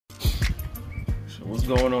What's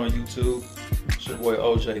going on, YouTube? It's your boy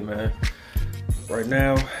OJ, man. Right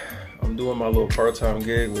now, I'm doing my little part-time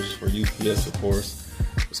gig, which is for UPS, of course.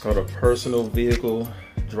 It's called a personal vehicle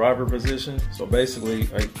driver position. So basically,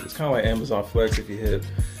 it's kind of like Amazon Flex if you hit.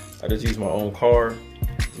 I just use my own car,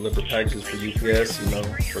 deliver packages for UPS, you know,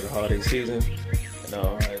 for the holiday season. And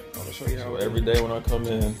I'm gonna show you how every day when I come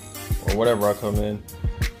in, or whenever I come in,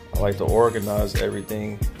 I like to organize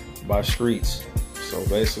everything by streets. So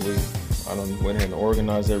basically, I went ahead and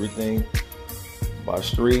organized everything by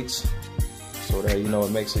streets so that, you know,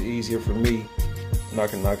 it makes it easier for me and I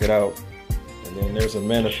can knock it out. And then there's a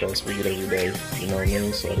manifest we get every day, you know what I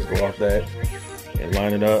mean? So I just go off that and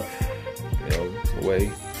line it up, you know, the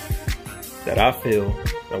way that I feel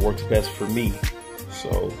that works best for me.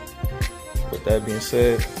 So with that being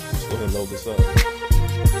said, let's go ahead and load this up.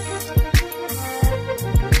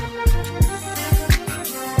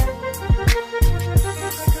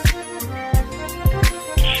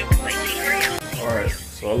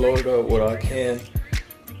 So I loaded up what I can,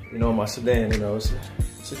 you know, my sedan, you know, it's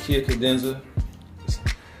a Kia Cadenza. It's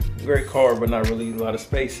a great car, but not really a lot of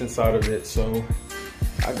space inside of it. So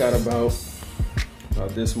I got about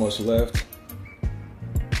this much left,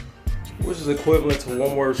 which is equivalent to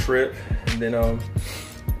one more trip. And then I'll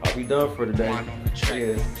be done for the day.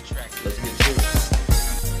 Yeah, let's get to it.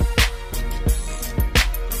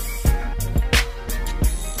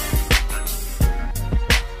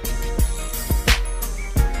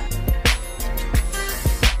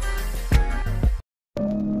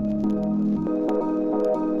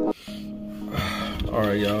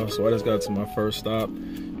 Alright, y'all, so I just got to my first stop,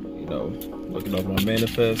 you know, looking up my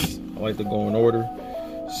manifest. I like to go in order.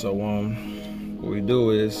 So what we do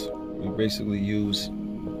is we basically use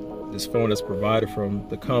this phone that's provided from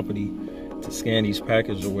the company to scan these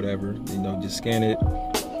packages or whatever. You know, just scan it.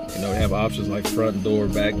 You know, they have options like front door,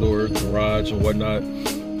 back door, garage, or whatnot.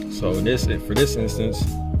 So for this instance,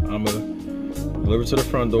 I'm gonna deliver to the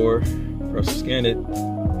front door, scan it, you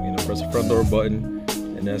know, press the front door button,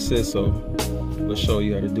 and that's it. So let's show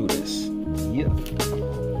you how to do this. Yeah.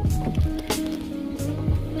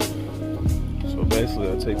 So basically,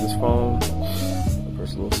 I take this phone,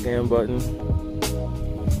 press the little scan button.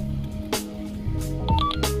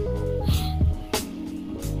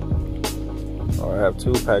 I have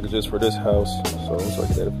 2 packages for this house, so let's look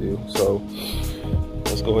at that view. So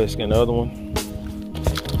let's go ahead and scan the other one.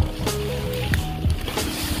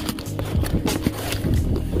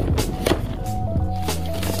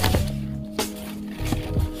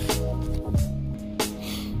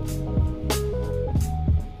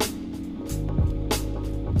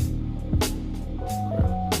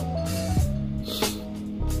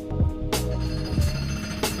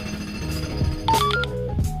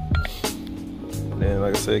 Then,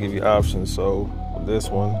 like I said, give you options. So this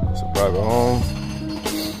one, it's a private home.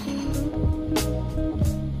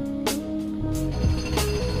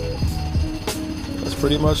 That's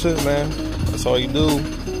pretty much it, man. That's all you do,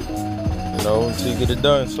 you know, until you get it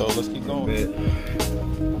done. So let's keep going.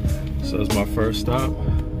 So it's my first stop.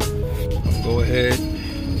 I'll go ahead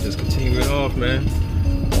and just continue it off, man.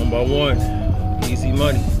 One by one, easy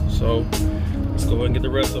money. So let's go ahead and get the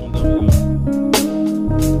rest of them done.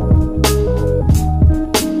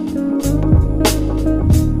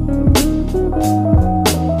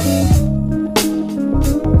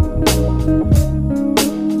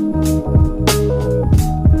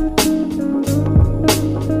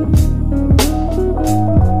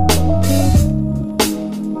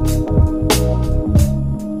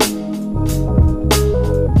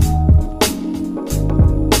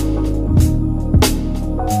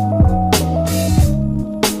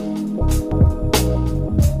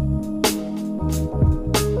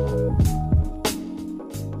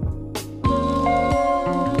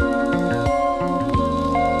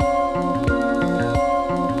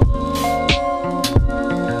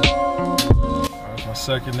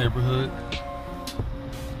 Second neighborhood.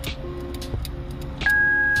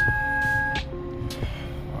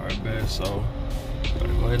 Alright, man, so gotta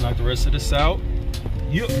go ahead and knock the rest of this out.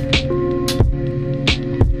 Yep.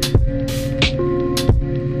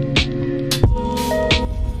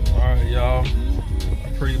 Alright, y'all,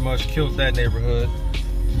 I pretty much killed that neighborhood.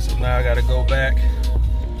 So now I gotta go back,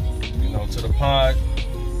 you know, to the pod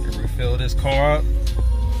and refill this car up.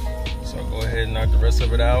 So I'll go ahead and knock the rest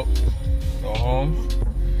of it out. Go home,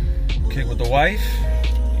 kick with the wife.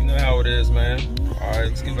 You know how it is, man. All right,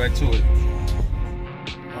 let's get back to it.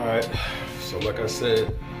 All right, so like I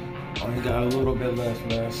said, I only got a little bit left,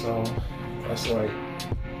 man. So that's like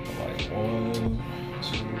 1,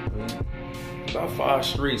 2, 3, about 5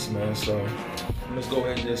 streets, man. So let's go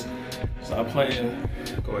ahead and just stop playing.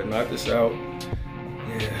 Go ahead and knock this out.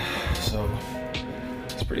 Yeah, so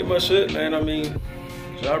that's pretty much it, man. I mean,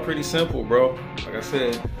 job pretty simple, bro. Like I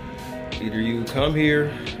said, either you come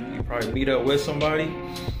here, you probably meet up with somebody,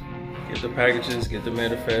 get the packages, get the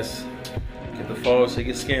manifest, get the phones, so you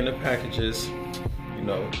can scan the packages. You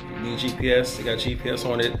know, you need GPS, they got GPS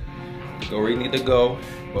on it, go where you need to go.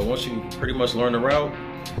 But once you pretty much learn the route,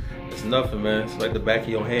 it's nothing, man. It's like the back of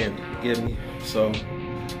your hand, you get me? So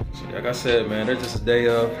like I said, man, there's just a day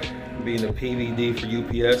of being a PVD for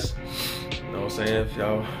UPS. You know what I'm saying? If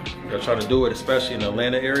y'all trying to do it, especially in the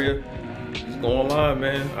Atlanta area, just go online,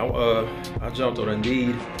 man. I jumped on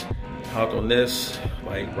Indeed, hopped on this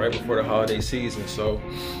like right before the holiday season. So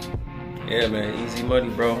yeah, man, easy money,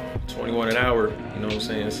 bro. 21 an hour, you know what I'm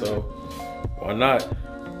saying? So why not?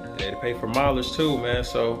 They pay for mileage too, man.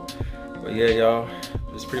 So, but yeah, y'all,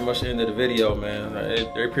 that's pretty much the end of the video, man.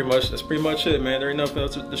 That's pretty much it, man. There ain't nothing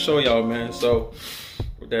else to show y'all, man. So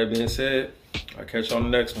with that being said, I'll catch you on the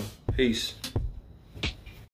next one. Peace.